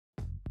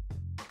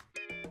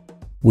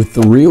With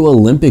the Rio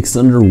Olympics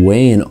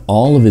underway in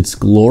all of its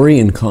glory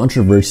and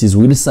controversies,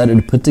 we decided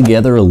to put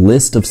together a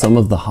list of some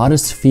of the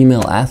hottest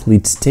female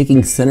athletes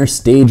taking center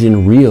stage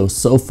in Rio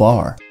so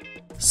far.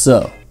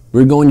 So,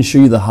 we're going to show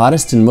you the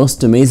hottest and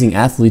most amazing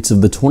athletes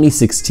of the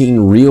 2016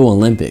 Rio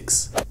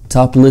Olympics.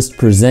 Top List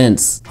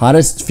presents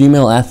Hottest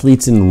Female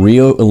Athletes in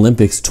Rio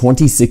Olympics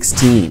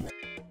 2016.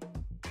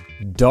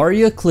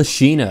 Darya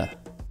Klishina.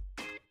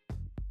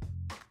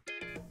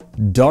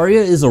 Darya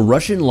is a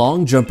Russian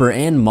long jumper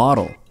and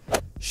model.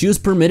 She was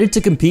permitted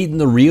to compete in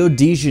the Rio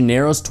de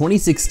Janeiro's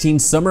 2016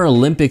 Summer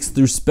Olympics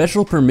through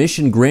special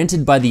permission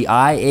granted by the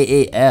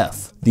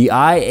IAAF. The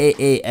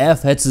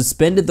IAAF had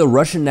suspended the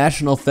Russian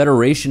National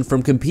Federation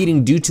from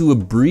competing due to a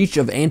breach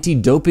of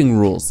anti-doping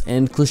rules,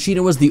 and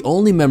Klishina was the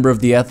only member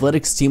of the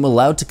athletics team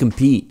allowed to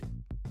compete.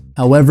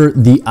 However,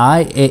 the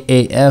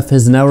IAAF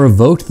has now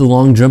revoked the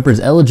long jumper's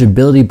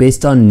eligibility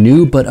based on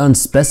new but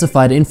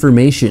unspecified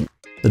information.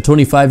 The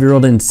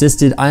 25-year-old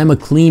insisted, "I am a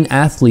clean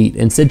athlete,"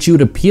 and said she would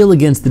appeal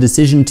against the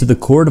decision to the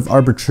Court of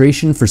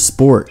Arbitration for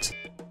Sport.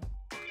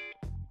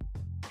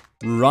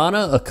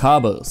 Rana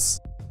Akabos.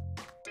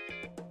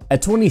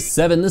 At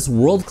 27, this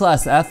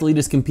world-class athlete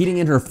is competing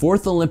in her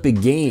 4th Olympic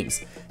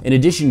Games, in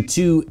addition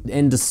to,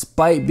 and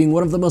despite being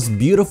one of the most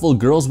beautiful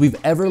girls we've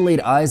ever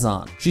laid eyes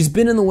on. She's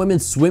been in the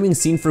women's swimming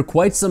scene for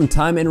quite some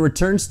time and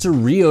returns to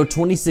Rio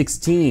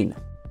 2016.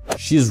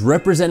 She has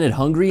represented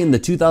Hungary in the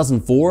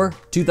 2004,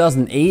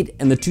 2008,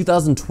 and the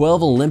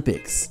 2012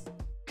 Olympics.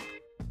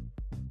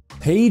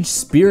 Paige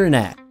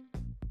Spiranak.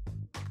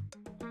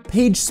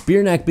 Paige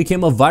Spiranak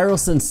became a viral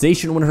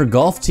sensation when her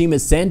golf team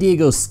at San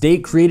Diego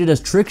State created a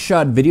trick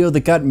shot video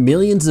that got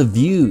millions of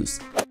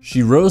views.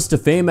 She rose to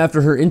fame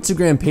after her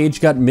Instagram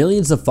page got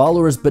millions of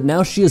followers, but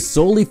now she is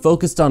solely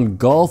focused on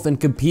golf and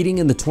competing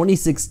in the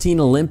 2016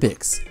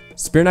 Olympics.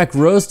 Spiranak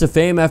rose to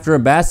fame after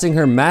amassing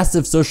her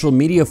massive social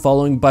media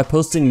following by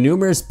posting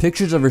numerous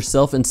pictures of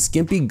herself in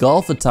skimpy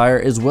golf attire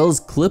as well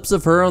as clips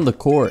of her on the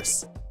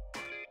course.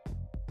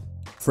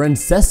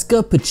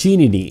 Francesca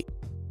Piccinini.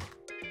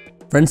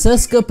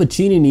 Francesca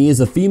Piccinini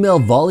is a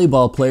female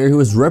volleyball player who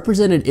has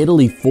represented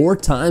Italy 4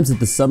 times at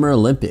the Summer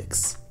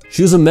Olympics.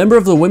 She was a member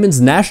of the women's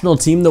national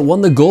team that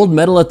won the gold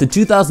medal at the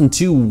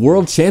 2002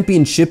 World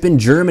Championship in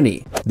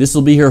Germany. This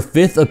will be her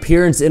 5th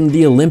appearance in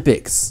the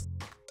Olympics.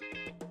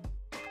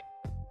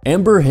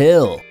 Amber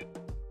Hill.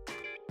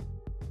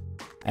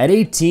 At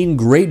 18,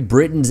 Great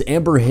Britain's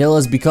Amber Hill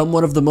has become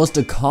one of the most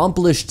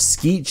accomplished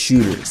skeet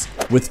shooters,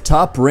 with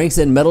top ranks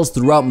and medals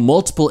throughout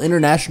multiple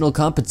international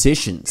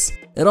competitions.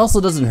 It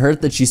also doesn't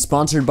hurt that she's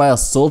sponsored by a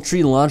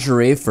sultry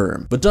lingerie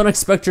firm, but don't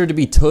expect her to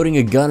be toting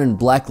a gun and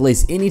black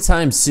lace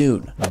anytime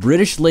soon.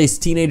 British lace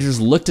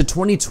teenagers look to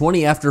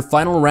 2020 after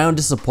final round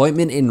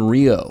disappointment in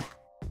Rio.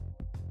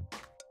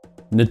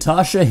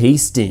 Natasha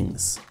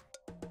Hastings.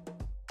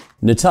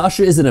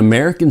 Natasha is an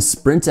American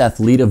sprint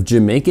athlete of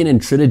Jamaican and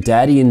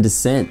Trinidadian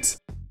descent.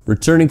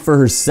 Returning for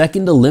her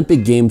 2nd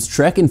Olympic Games,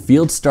 track and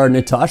field star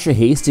Natasha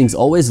Hastings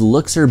always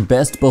looks her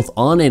best both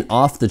on and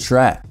off the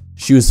track.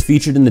 She was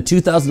featured in the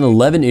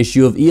 2011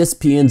 issue of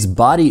ESPN's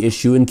Body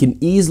Issue and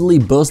can easily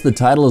boast the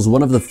title as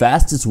one of the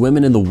fastest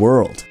women in the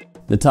world.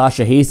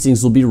 Natasha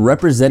Hastings will be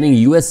representing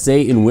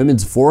USA in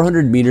women's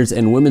 400 meters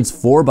and women's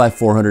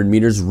 4x400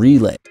 meters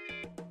relay.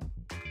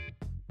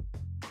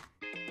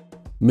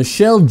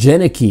 Michelle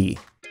Janicki.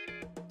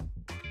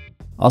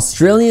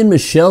 Australian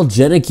Michelle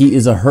Janicki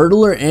is a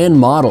hurdler and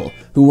model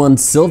who won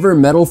silver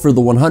medal for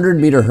the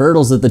 100-meter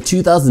hurdles at the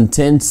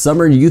 2010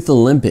 Summer Youth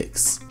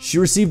Olympics. She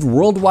received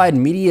worldwide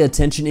media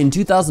attention in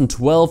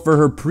 2012 for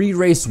her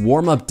pre-race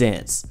warm-up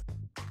dance.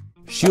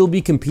 She will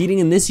be competing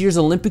in this year's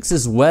Olympics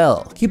as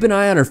well. Keep an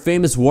eye on her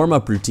famous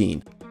warm-up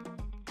routine.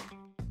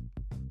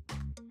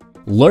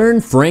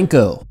 Lauren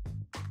Franco.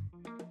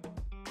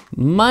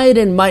 Might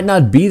and might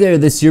not be there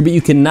this year, but you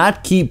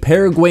cannot keep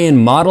Paraguayan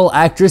model,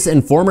 actress,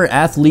 and former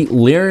athlete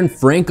Lauren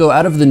Franco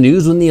out of the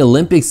news when the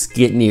Olympics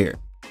get near.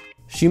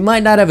 She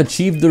might not have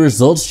achieved the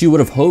results she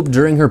would have hoped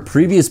during her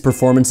previous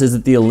performances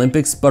at the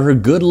Olympics, but her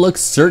good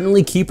looks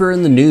certainly keep her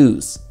in the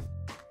news.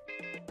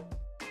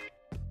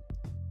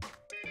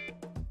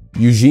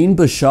 Eugene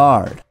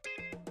Bouchard.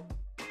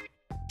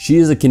 She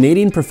is a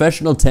Canadian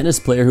professional tennis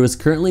player who is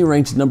currently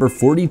ranked number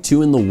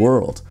 42 in the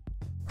world.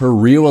 Her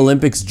Rio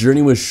Olympics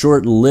journey was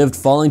short-lived,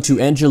 falling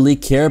to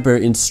Angelique Kerber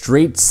in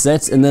straight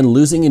sets and then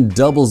losing in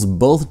doubles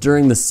both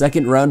during the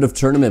 2nd round of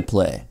tournament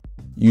play.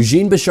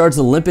 Eugene Bouchard's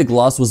Olympic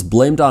loss was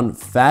blamed on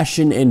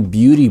fashion and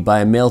beauty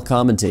by a male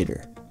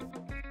commentator.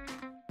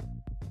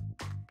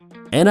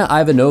 Ana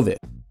Ivanovic.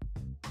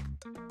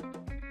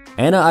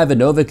 Ana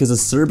Ivanovic is a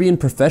Serbian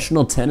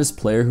professional tennis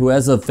player who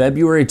as of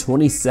February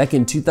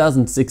 22,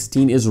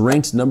 2016 is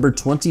ranked number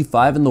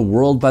 25 in the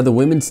world by the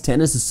Women's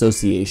Tennis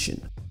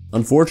Association.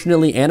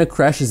 Unfortunately, Anna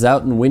crashes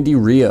out in windy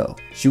Rio.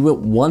 She went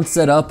 1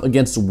 set up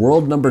against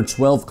world number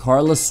 12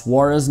 Carla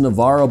Suarez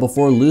Navarro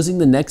before losing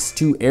the next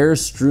 2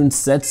 error-strewn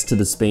sets to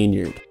the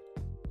Spaniard.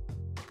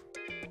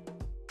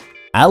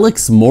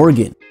 Alex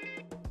Morgan.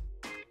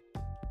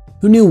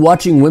 Who knew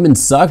watching women's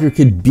soccer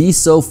could be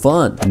so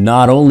fun?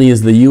 Not only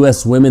is the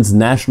US women's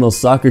national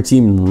soccer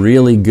team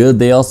really good,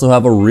 they also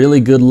have a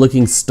really good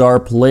looking star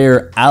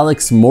player,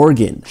 Alex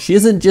Morgan. She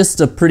isn't just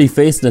a pretty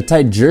face in a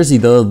tight jersey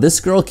though, this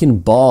girl can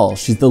ball.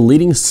 She's the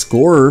leading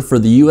scorer for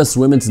the US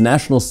women's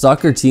national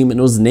soccer team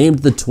and was named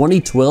the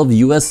 2012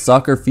 US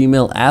Soccer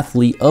Female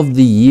Athlete of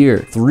the Year.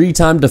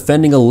 Three-time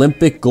defending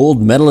Olympic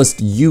gold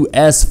medalist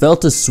US fell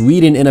to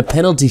Sweden in a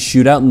penalty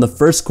shootout in the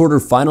first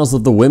quarterfinals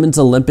of the Women's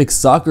Olympic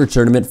Soccer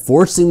Tournament,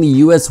 forcing the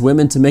US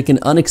women to make an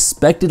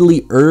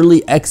unexpectedly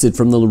early exit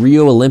from the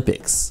Rio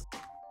Olympics.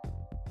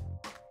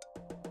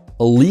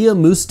 Aliyah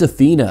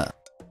Mustafina.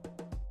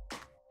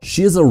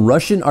 She is a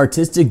Russian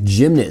artistic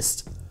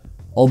gymnast.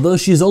 Although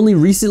she has only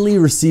recently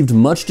received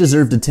much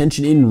deserved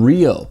attention in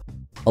Rio,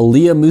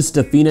 Aliyah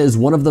Mustafina is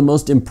one of the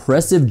most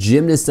impressive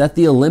gymnasts at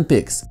the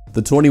Olympics.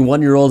 The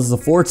 21-year-old is a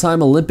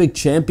four-time Olympic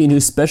champion who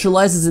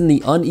specializes in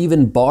the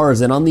uneven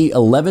bars, and on the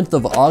 11th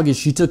of August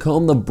she took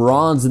home the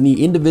bronze in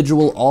the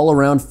individual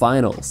all-around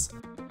finals.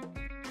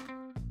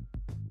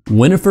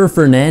 Winifred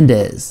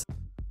Fernandez.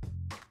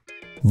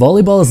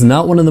 Volleyball is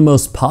not one of the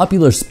most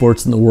popular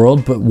sports in the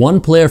world, but one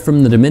player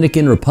from the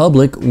Dominican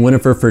Republic,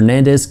 Winifred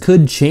Fernandez,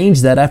 could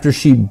change that after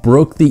she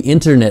broke the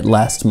internet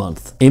last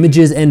month.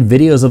 Images and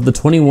videos of the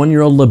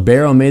 21-year-old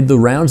libero made the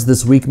rounds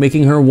this week,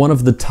 making her one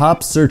of the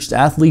top searched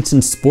athletes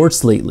in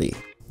sports lately.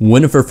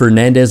 Winifred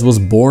Fernandez was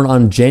born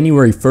on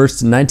January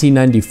 1st,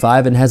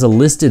 1995 and has a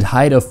listed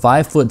height of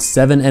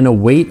 5'7" and a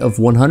weight of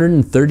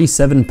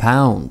 137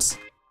 pounds.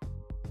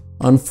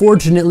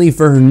 Unfortunately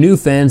for her new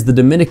fans, the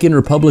Dominican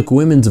Republic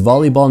women's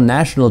volleyball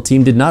national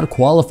team did not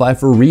qualify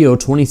for Rio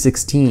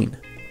 2016.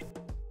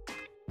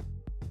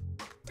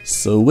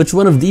 So which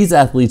one of these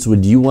athletes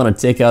would you want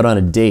to take out on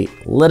a date?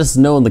 Let us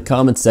know in the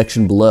comments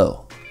section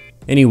below.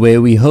 Anyway,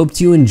 we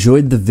hoped you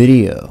enjoyed the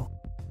video.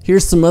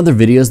 Here's some other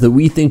videos that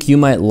we think you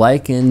might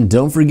like, and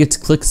don't forget to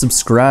click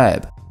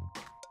subscribe.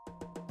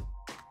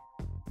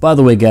 By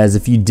the way guys,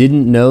 if you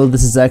didn't know,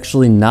 this is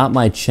actually not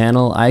my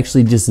channel. I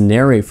actually just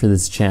narrate for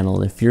this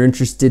channel. If you're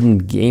interested in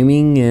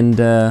gaming and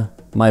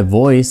my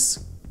voice,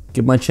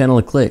 give my channel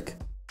a click.